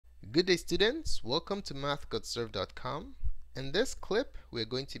Good day, students. Welcome to math.serve.com. In this clip, we're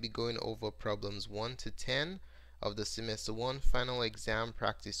going to be going over problems 1 to 10 of the Semester 1 Final Exam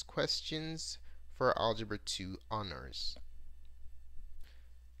Practice Questions for Algebra 2 Honors.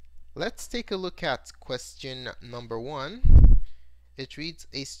 Let's take a look at question number 1. It reads,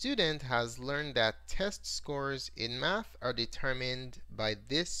 a student has learned that test scores in math are determined by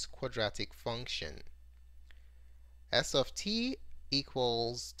this quadratic function. S of t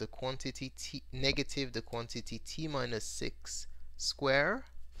equals the quantity t negative the quantity t minus 6 square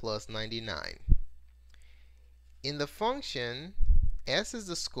plus 99. In the function, s is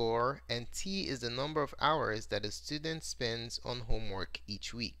the score and t is the number of hours that a student spends on homework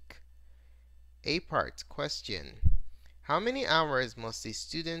each week. A part question: how many hours must a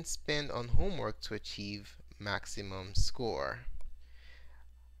student spend on homework to achieve maximum score?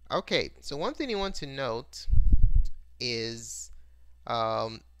 Okay, so one thing you want to note is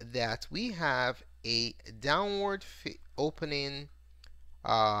that we have a downward opening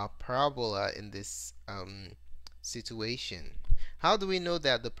parabola in this situation. How do we know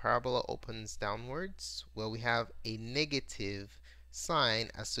that the parabola opens downwards? Well, we have a negative sign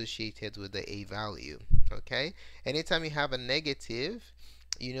associated with the a value. Okay, anytime you have a negative,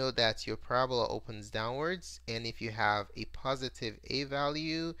 you know that your parabola opens downwards, and if you have a positive a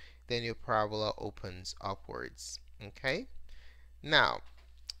value, then your parabola opens upwards. Okay, now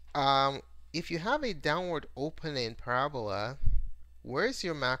if you have a downward opening parabola, where's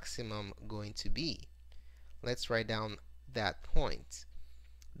your maximum going to be? Let's write down that point.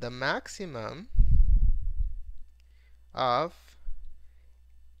 The maximum of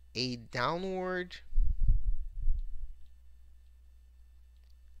a downward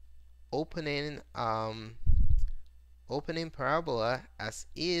opening parabola, as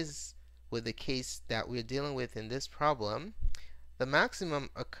is with the case that we're dealing with in this problem, the maximum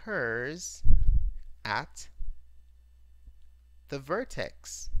occurs at the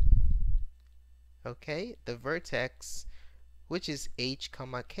vertex. Okay, the vertex, which is h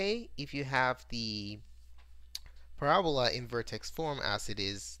comma k, if you have the parabola in vertex form, as it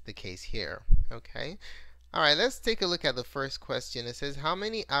is the case here. Okay, all right, let's take a look at the first question. It says, how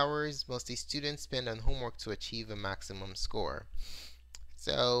many hours must a student spend on homework to achieve a maximum score?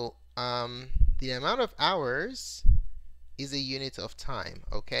 So the amount of hours is a unit of time.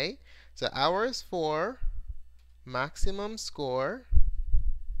 Okay, so hours for maximum score,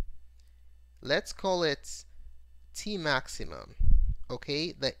 let's call it t maximum.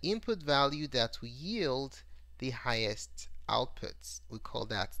 Okay, the input value that will yield the highest outputs, we call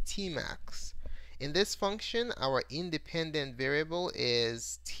that t max. In this function, our independent variable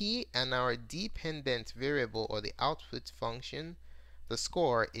is t, and our dependent variable, or the output function, the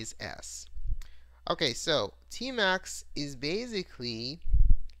score, is s. Okay, so t max is basically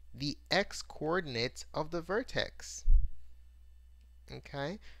the x coordinate of the vertex.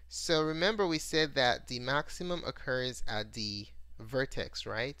 Okay, so remember we said that the maximum occurs at the vertex,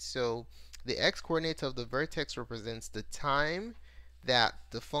 right? So the x coordinate of the vertex represents the time that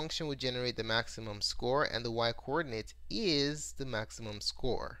the function would generate the maximum score, and the y coordinate is the maximum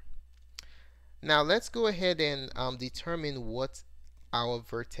score. Now let's go ahead and determine what our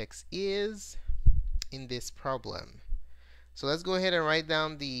vertex is in this problem. So let's go ahead and write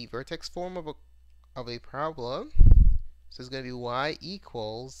down the vertex form of a parabola. So it's going to be y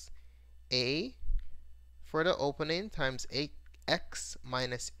equals a for the opening times x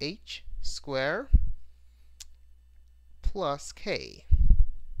minus h square plus k.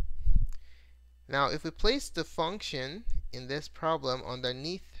 Now if we place the function in this problem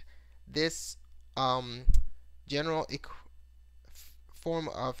underneath this general form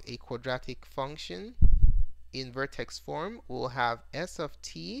of a quadratic function in vertex form, we'll have s of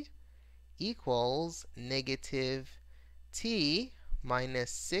t equals negative t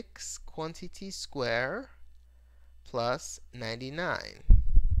minus 6 quantity square plus 99.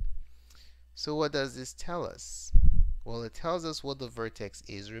 So what does this tell us? Well, it tells us what the vertex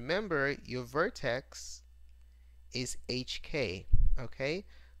is. Remember, your vertex is hk. Okay,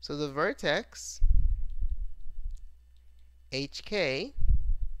 so the vertex hk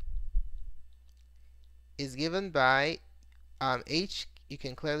is given by h, you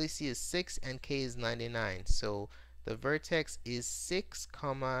can clearly see, is 6 and k is 99. So the vertex is 6,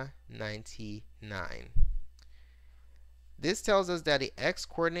 99. This tells us that the x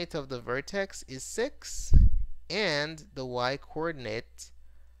coordinate of the vertex is 6 and the y coordinate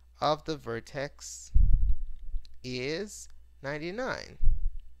of the vertex is 99.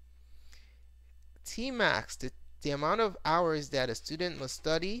 T max, the amount of hours that a student must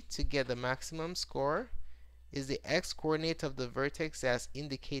study to get the maximum score, is the x-coordinate of the vertex as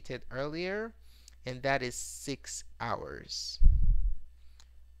indicated earlier, and that is 6 hours.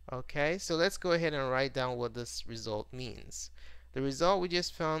 Okay, so let's go ahead and write down what this result means. The result we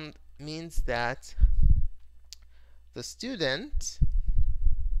just found means that the student,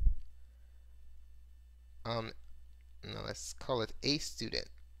 now let's call it a student.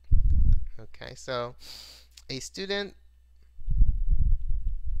 Okay, so a student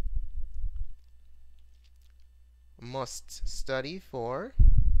must study for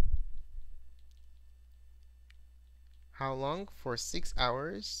how long? For 6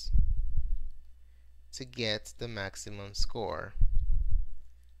 hours to get the maximum score.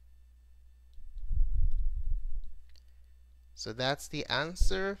 So that's the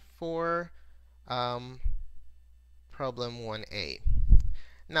answer for problem 1A.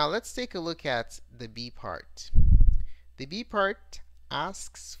 Now let's take a look at the B part. The B part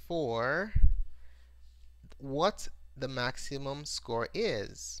asks for what the maximum score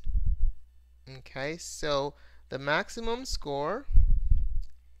is. Okay, so the maximum score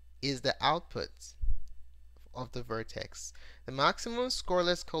is the output of the vertex. The maximum score,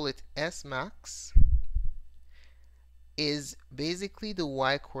 let's call it S max, is basically the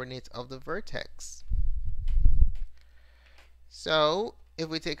y-coordinate of the vertex. So if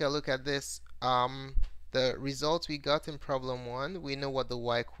we take a look at this, the result we got in problem 1, we know what the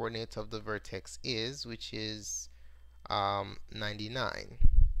y-coordinate of the vertex is, which is 99.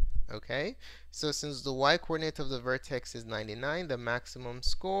 Okay, so since the y-coordinate of the vertex is 99, the maximum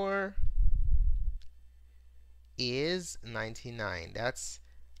score is 99. That's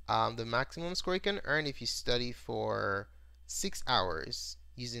the maximum score you can earn if you study for 6 hours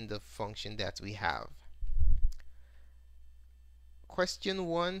using the function that we have. Question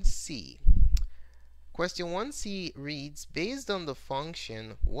 1C. Question 1C reads, based on the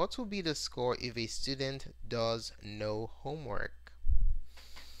function, what will be the score if a student does no homework?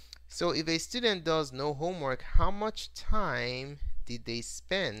 So if a student does no homework, how much time did they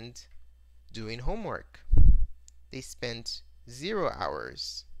spend doing homework? They spent 0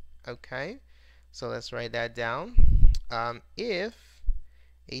 hours. Okay, so let's write that down. If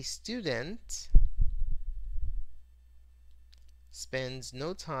a student spends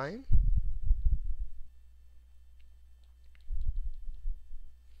no time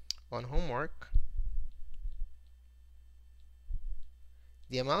on homework,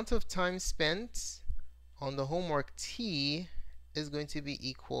 the amount of time spent on the homework T is going to be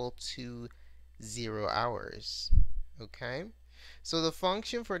equal to 0 hours. Okay, so the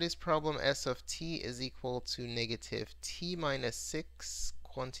function for this problem S of t is equal to negative t minus 6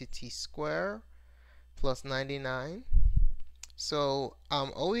 quantity square plus 99. So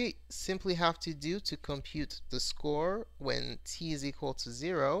all we simply have to do to compute the score when t is equal to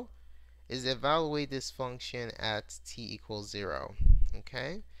 0 is evaluate this function at t equals 0.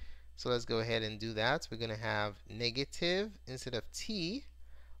 Okay, so let's go ahead and do that. We're going to have negative, instead of t,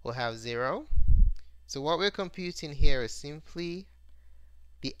 we'll have 0. So what we're computing here is simply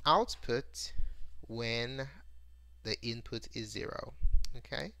the output when the input is 0.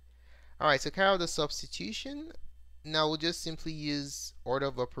 Okay, all right, so carry out the substitution. Now we'll just simply use order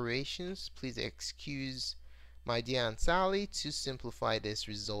of operations. Please excuse my dear Aunt Sally to simplify this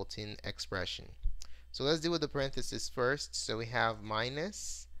resulting expression. So let's deal with the parentheses first. So we have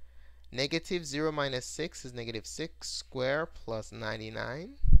minus negative 0 minus 6 is negative 6 square plus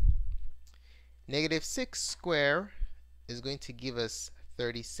 99. Negative 6 square is going to give us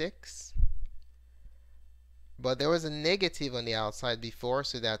 36. But there was a negative on the outside before,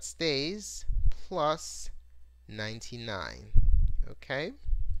 so that stays, plus 99. Okay?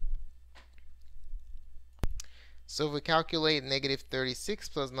 So if we calculate negative 36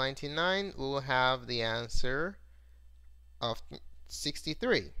 plus 99, we will have the answer of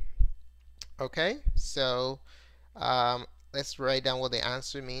 63. Okay, so let's write down what the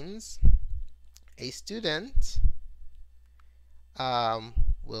answer means. A student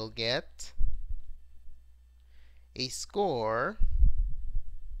will get a score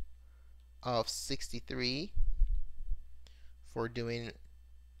of 63 for doing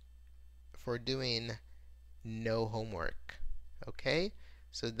no homework. Okay,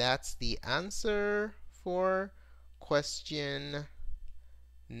 so that's the answer for question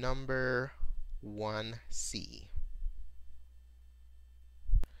number 1C.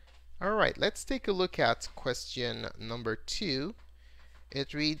 All right, let's take a look at question number 2.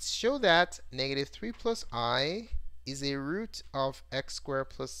 It reads, show that negative 3 plus I is a root of x squared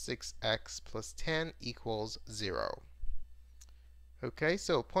plus 6x plus 10 equals 0. Okay,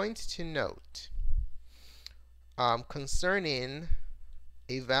 so point to note concerning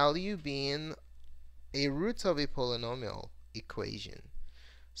a value being a root of a polynomial equation.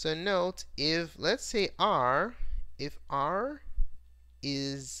 So note, if let's say if R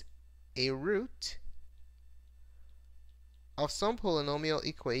is a root of some polynomial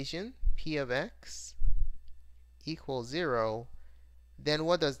equation, p of x equals 0, then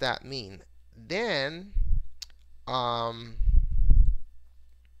what does that mean? Then, let's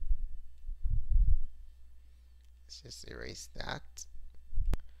just erase that.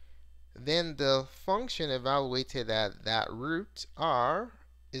 Then the function evaluated at that root r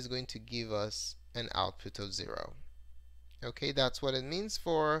is going to give us an output of 0. Okay, that's what it means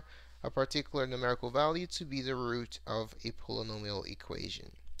for a particular numerical value to be the root of a polynomial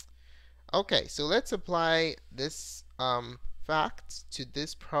equation. Okay, so let's apply this fact to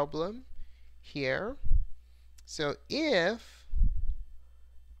this problem here. So if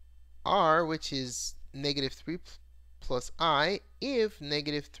r, which is negative 3 plus I, if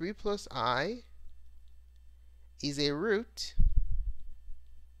negative 3 plus I is a root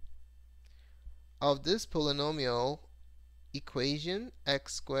of this polynomial equation,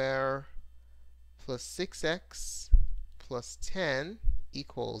 x squared plus 6x plus 10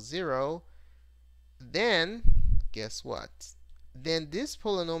 equals 0, then guess what? Then this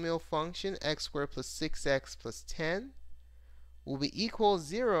polynomial function, x squared plus 6x plus 10, will be equal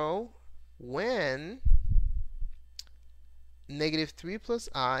 0 when negative 3 plus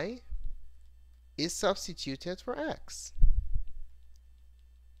I is substituted for x.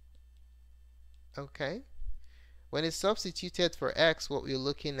 Okay? When it's substituted for x, what we're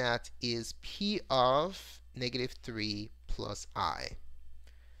looking at is p of negative 3 plus I.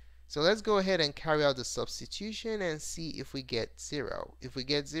 So let's go ahead and carry out the substitution and see if we get 0. If we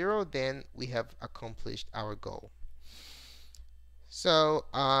get 0, then we have accomplished our goal. So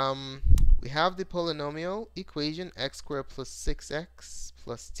we have the polynomial equation x squared plus 6x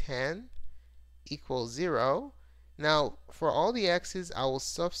plus 10 equals 0. Now, for all the x's, I will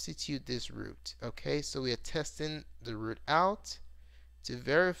substitute this root. Okay, so we are testing the root out to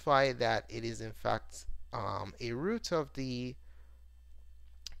verify that it is in fact a root of the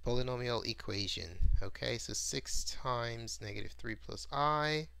polynomial equation. Okay, so 6 times negative 3 plus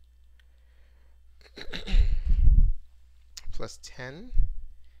I plus 10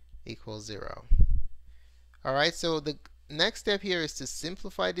 equals 0. All right, so the next step here is to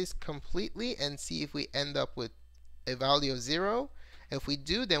simplify this completely and see if we end up with a value of 0. If we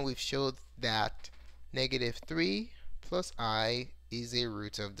do, then we've showed that negative 3 plus I is a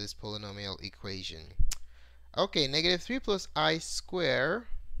root of this polynomial equation. Okay, negative 3 plus I squared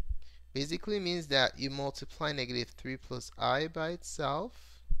basically means that you multiply negative 3 plus I by itself.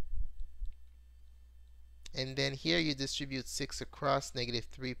 And then here you distribute 6 across negative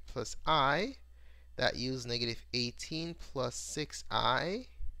 3 plus I. That yields negative 18 plus 6I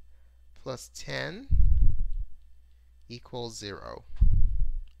plus 10 equals 0.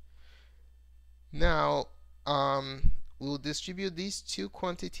 Now, we'll distribute these two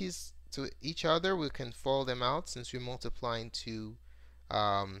quantities to each other. We can fold them out since we're multiplying two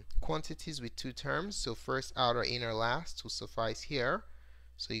quantities with two terms. So first, outer, inner, last will suffice here.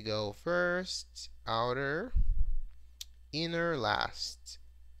 So you go first, outer, inner, last.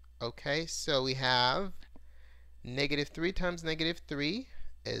 Okay, so we have negative 3 times negative 3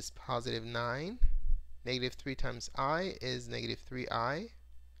 is positive 9. Negative 3 times I is negative 3I.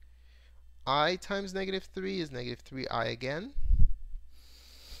 I times negative 3 is negative 3I again.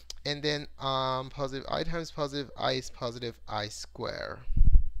 And then positive I times positive I is positive I squared.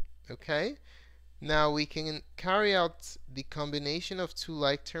 Okay? Now we can carry out the combination of two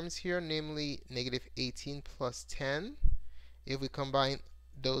like terms here, namely negative 18 plus 10. If we combine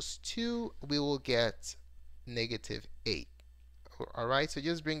those two, we will get negative 8. Alright, so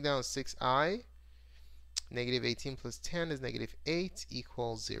just bring down 6I. Negative 18 plus 10 is negative 8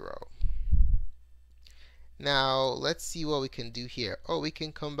 equals 0. Now, let's see what we can do here. Oh, we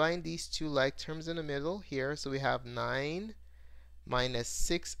can combine these two like terms in the middle here. So we have 9 minus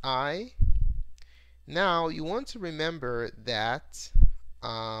 6I. Now, you want to remember that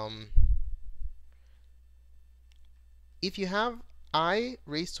if you have I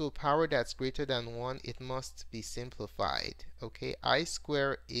raised to a power that's greater than 1, it must be simplified. Okay, I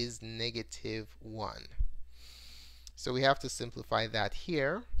squared is negative 1. So we have to simplify that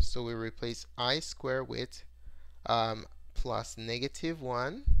here. So we replace I squared with plus negative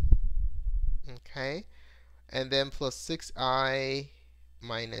 1. Okay, and then plus 6I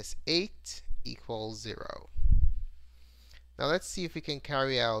minus 8 equals 0. Now let's see if we can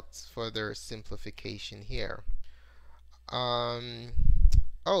carry out further simplification here.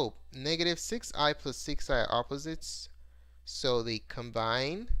 Oh, negative 6I plus 6I are opposites, so they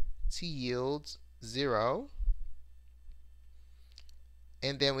combine to yield 0.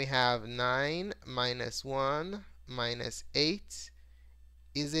 And then we have 9 minus 1 minus 8.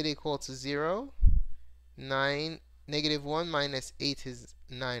 Is it equal to 0? 9, negative 1 minus 8 is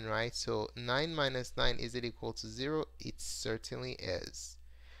 9, right? So 9 minus 9, is it equal to 0? It certainly is.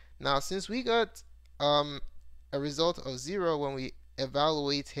 Now, since we got a result of 0 when we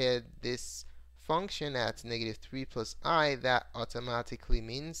evaluated this function at negative 3 plus I, that automatically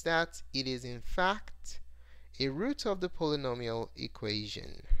means that it is in fact a root of the polynomial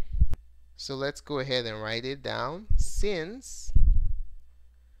equation. So let's go ahead and write it down. Since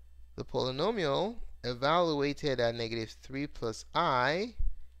the polynomial evaluated at negative 3 plus I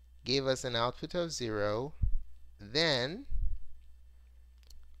gave us an output of 0, then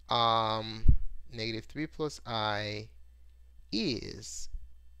negative 3 plus I is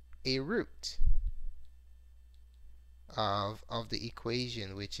a root of the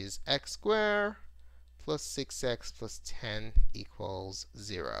equation, which is x squared plus 6x plus 10 equals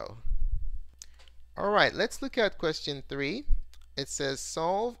 0. Alright, let's look at question 3. It says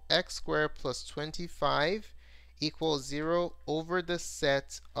solve x squared plus 25 equals 0 over the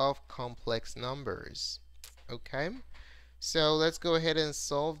set of complex numbers. Okay, so let's go ahead and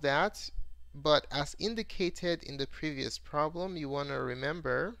solve that. But as indicated in the previous problem, you want to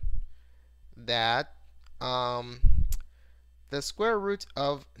remember that the square root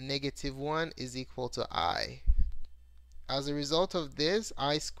of negative 1 is equal to I. As a result of this,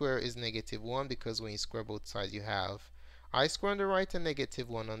 I squared is negative 1, because when you square both sides, you have I squared on the right and negative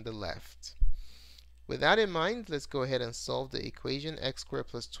 1 on the left. With that in mind, let's go ahead and solve the equation. X squared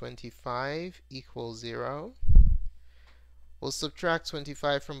plus 25 equals 0. We'll subtract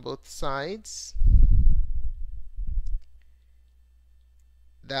 25 from both sides.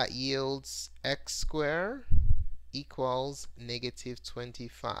 That yields x squared equals negative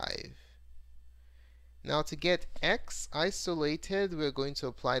 25. Now, to get x isolated, we're going to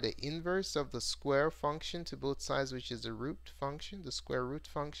apply the inverse of the square function to both sides, which is the root function, the square root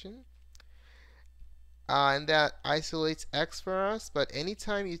function. And that isolates x for us. But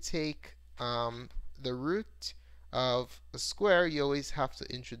anytime you take the root of a square, you always have to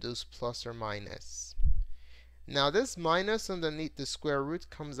introduce plus or minus. Now, this minus underneath the square root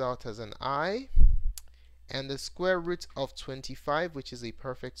comes out as an I. And the square root of 25, which is a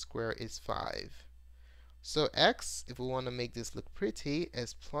perfect square, is 5. So x, if we want to make this look pretty,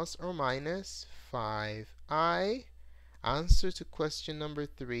 is plus or minus 5i. Answer to question number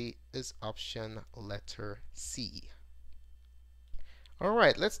 3 is option letter C.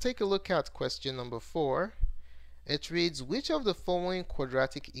 Alright, let's take a look at question number 4. It reads, which of the following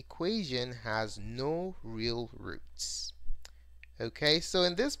quadratic equation has no real roots? Okay, so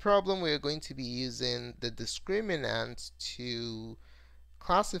in this problem, we are going to be using the discriminant to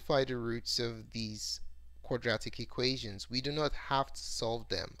classify the roots of these quadratic equations. We do not have to solve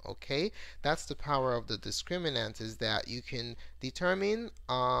them. Okay, that's the power of the discriminant, is that you can determine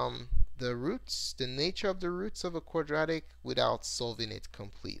the roots, the nature of the roots of a quadratic without solving it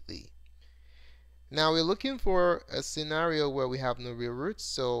completely. Now, we're looking for a scenario where we have no real roots,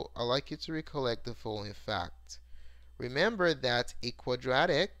 so I'd like you to recollect the following fact. Remember that a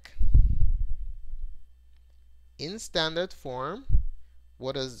quadratic in standard form,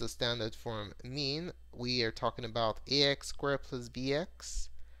 what does the standard form mean? We are talking about ax squared plus bx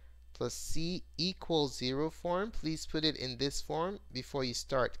plus c equals 0 form. Please put it in this form before you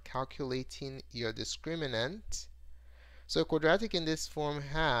start calculating your discriminant. So a quadratic in this form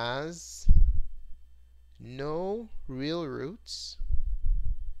has no real roots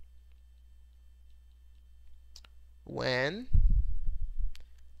when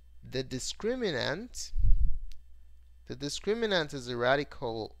the discriminant is the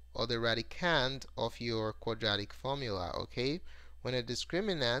radical or the radicand of your quadratic formula. Okay, when a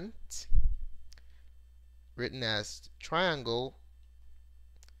discriminant, written as triangle,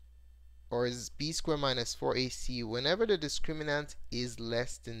 or is b squared minus 4ac, whenever the discriminant is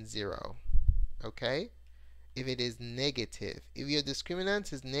less than 0. Okay, if it is negative, if your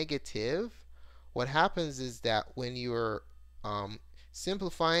discriminant is negative, what happens is that when you're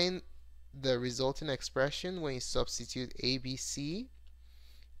simplifying the resulting expression, when you substitute ABC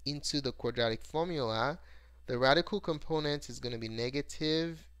into the quadratic formula, the radical component is going to be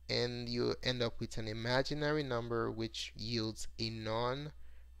negative, and you end up with an imaginary number which yields a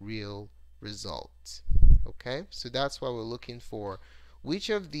non-real result. Okay, so that's why we're looking for which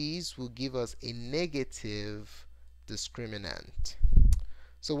of these will give us a negative discriminant.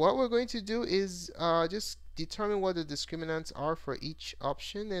 So what we're going to do is just determine what the discriminants are for each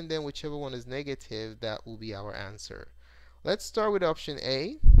option, and then whichever one is negative, that will be our answer. Let's start with option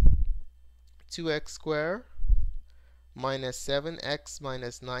A. 2x squared minus 7x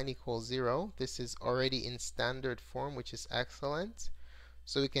minus 9 equals 0. This is already in standard form, which is excellent.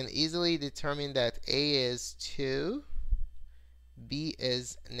 So we can easily determine that a is 2, b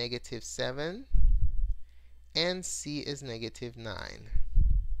is negative 7, and c is negative 9.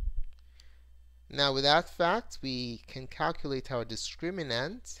 Now with that fact, we can calculate our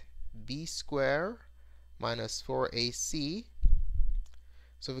discriminant, b squared minus 4ac.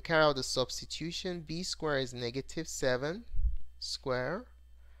 So if we carry out the substitution, b squared is negative 7 squared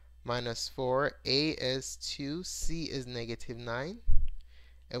minus 4, a is 2, c is negative 9.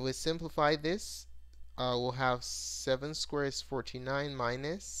 If we simplify this, we'll have 7 squared is 49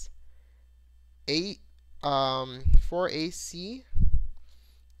 minus 4ac.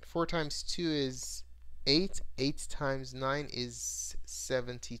 4 times 2 is 8. 8 times 9 is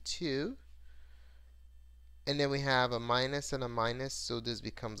 72. And then we have a minus and a minus, so this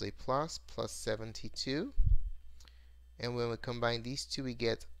becomes a plus, plus 72. And when we combine these two, we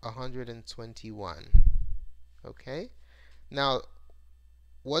get 121. Okay? Now,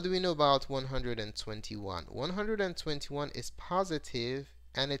 what do we know about 121? 121 is positive,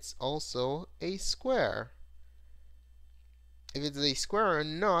 and it's also a square. If it's a square or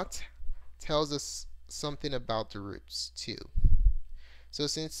not, tells us something about the roots too. So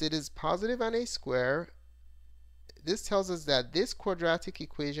since it is positive and a square, this tells us that this quadratic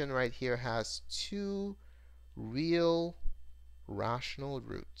equation right here has two real rational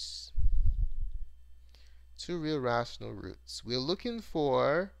roots. Two real rational roots. We're looking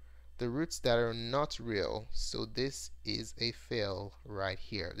for the roots that are not real, so this is a fail right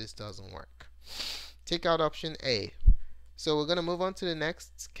here. This doesn't work. Take out option A. So we're going to move on to the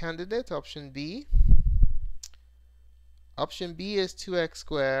next candidate, option B. Option B is 2x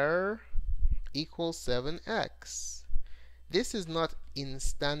squared equals 7x. This is not in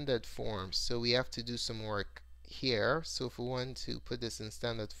standard form, so we have to do some work here. So if we want to put this in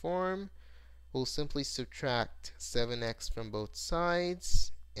standard form, we'll simply subtract 7x from both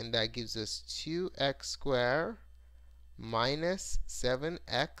sides, and that gives us 2x squared minus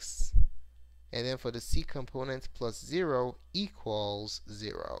 7x, and then for the c component plus 0 equals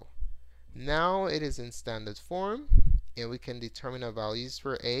 0. Now it is in standard form, and we can determine our values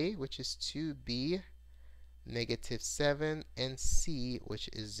for a, which is 2b, negative 7, and c, which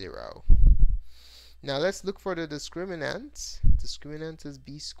is 0. Now let's look for the discriminant. Discriminant is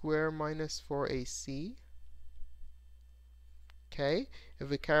b squared minus 4ac. Okay, if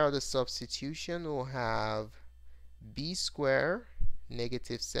we carry out the substitution, we'll have b squared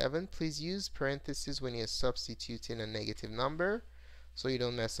negative 7. Please use parentheses when you're substituting a negative number so you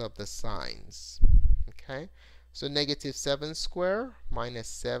don't mess up the signs. Okay, so negative 7 squared minus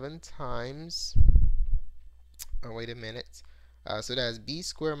 7 times, oh wait a minute, so that's b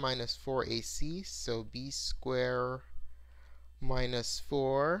squared minus 4ac, so b squared minus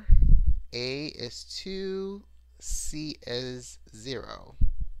 4, a is 2, c is 0.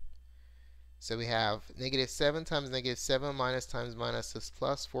 So we have negative 7 times negative 7 minus times minus is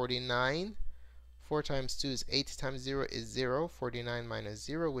plus 49. 4 times 2 is 8 times 0 is 0. 49 minus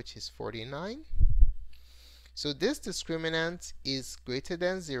 0, which is 49. So this discriminant is greater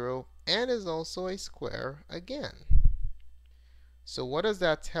than 0 and is also a square again. So what does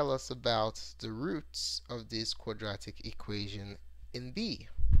that tell us about the roots of this quadratic equation in B?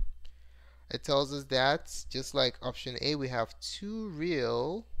 It tells us that, just like option A, we have two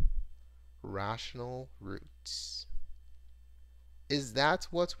real rational roots. Is that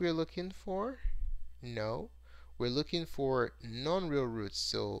what we're looking for? No. We're looking for non-real roots,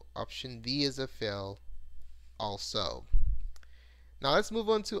 so option B is a fail also. Now let's move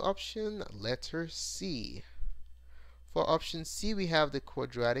on to option letter C. For option C, we have the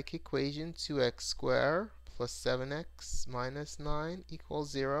quadratic equation 2x squared plus 7x minus 9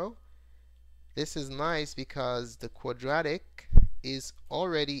 equals 0. This is nice because the quadratic is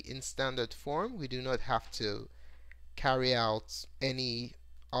already in standard form. We do not have to carry out any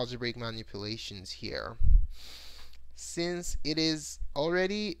algebraic manipulations here. Since it is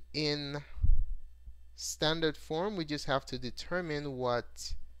already in standard form, we just have to determine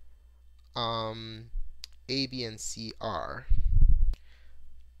what A, B, and C are.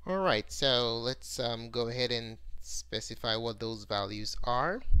 Alright, so let's go ahead and specify what those values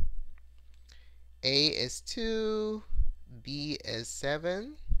are. A is 2, B is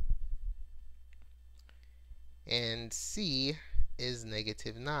 7, and C is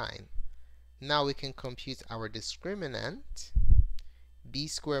negative 9. Now we can compute our discriminant, b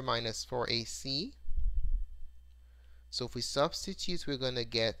squared minus 4ac. So if we substitute, we're going to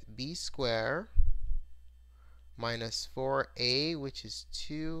get b squared minus 4a, which is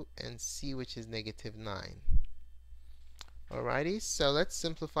 2, and c, which is negative 9. Alrighty, so let's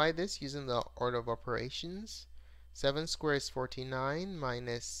simplify this using the order of operations. 7 squared is 49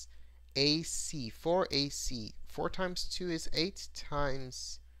 minus AC, 4AC. 4 times 2 is 8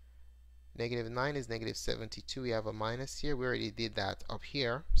 times negative 9 is negative 72. We have a minus here. We already did that up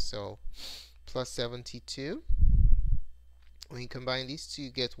here. So plus 72. When you combine these two, you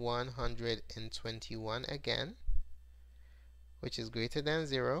get 121 again, which is greater than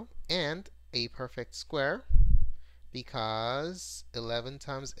 0, and a perfect square, because 11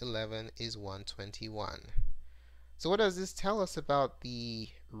 times 11 is 121. So what does this tell us about the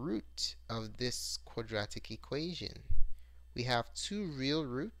root of this quadratic equation? We have two real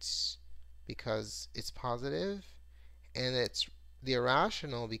roots because it's positive, and it's the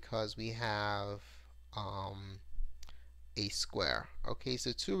irrational because we have a square. Okay,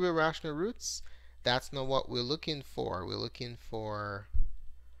 so two real rational roots. That's not what we're looking for. We're looking for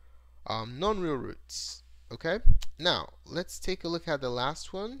non-real roots. Okay, now let's take a look at the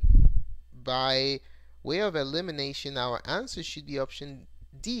last one. By way of elimination, our answer should be option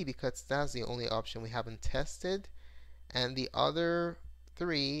D because that's the only option we haven't tested, and the other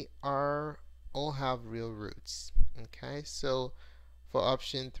three all have real roots. Okay, so for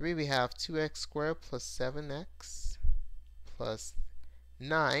option 3 we have 2x squared plus 7x plus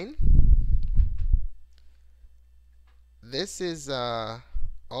 9. This is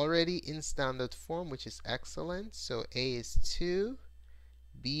already in standard form, which is excellent. So A is 2,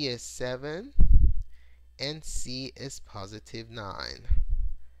 B is 7, and C is positive 9.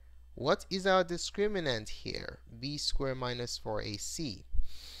 What is our discriminant here? B squared minus 4AC.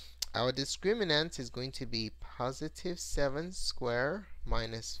 Our discriminant is going to be positive 7 squared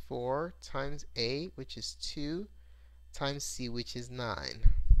minus 4 times A, which is 2, times C, which is 9.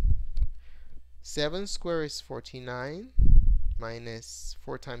 7 squared is 49, minus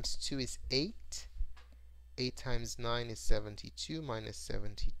 4 times 2 is 8. 8 times 9 is 72, minus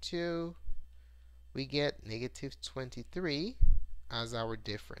 72. We get negative 23 as our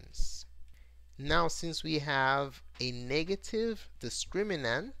difference. Now, since we have a negative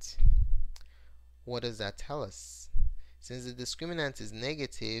discriminant, what does that tell us? Since the discriminant is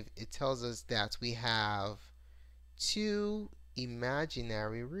negative, it tells us that we have two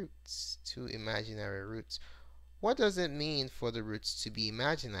imaginary roots. What does it mean for the roots to be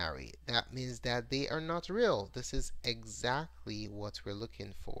imaginary? That means that they are not real. This is exactly what we're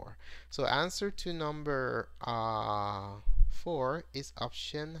looking for. So answer to number 4 is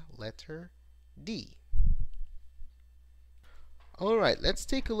option letter D. Alright, let's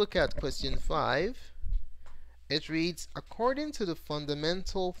take a look at question 5. It reads, according to the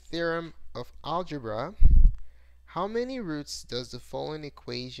fundamental theorem of algebra, how many roots does the following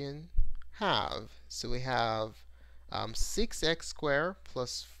equation have? So we have 6x squared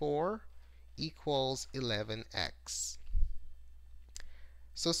plus 4 equals 11x.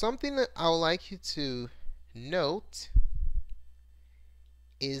 So something that I would like you to note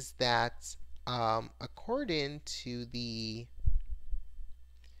is that according to the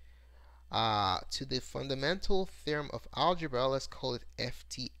fundamental theorem of algebra, let's call it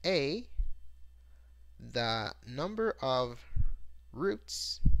FTA, the number of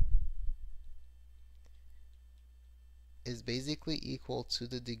roots is basically equal to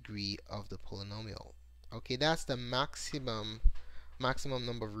the degree of the polynomial. Okay, that's the maximum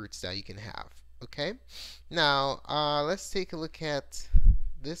number of roots that you can have. Okay, now let's take a look at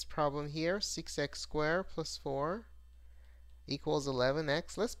this problem here. 6x squared plus 4 equals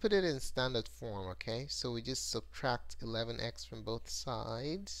 11x. Let's put it in standard form. Okay, so we just subtract 11x from both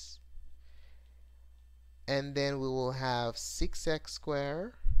sides, and then we will have 6x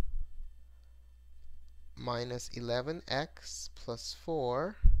squared minus 11x plus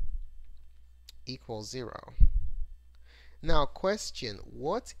 4 equals 0. Now question,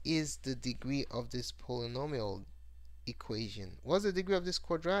 what is the degree of this polynomial equation? What's the degree of this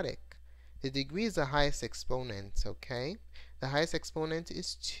quadratic? The degree is the highest exponent, okay? The highest exponent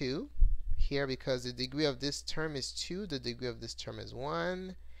is 2 here because the degree of this term is 2, the degree of this term is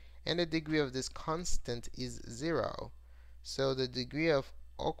 1, and the degree of this constant is 0. So the degree of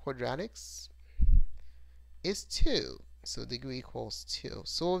all quadratics is 2. So degree equals 2.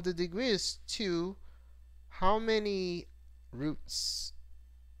 So if the degree is 2, how many roots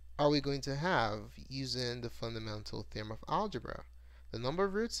are we going to have using the fundamental theorem of algebra? The number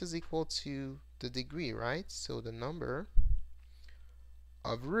of roots is equal to the degree, right? So the number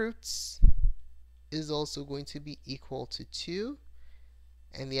of roots is also going to be equal to 2.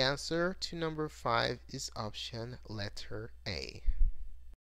 And the answer to number 5 is option letter A.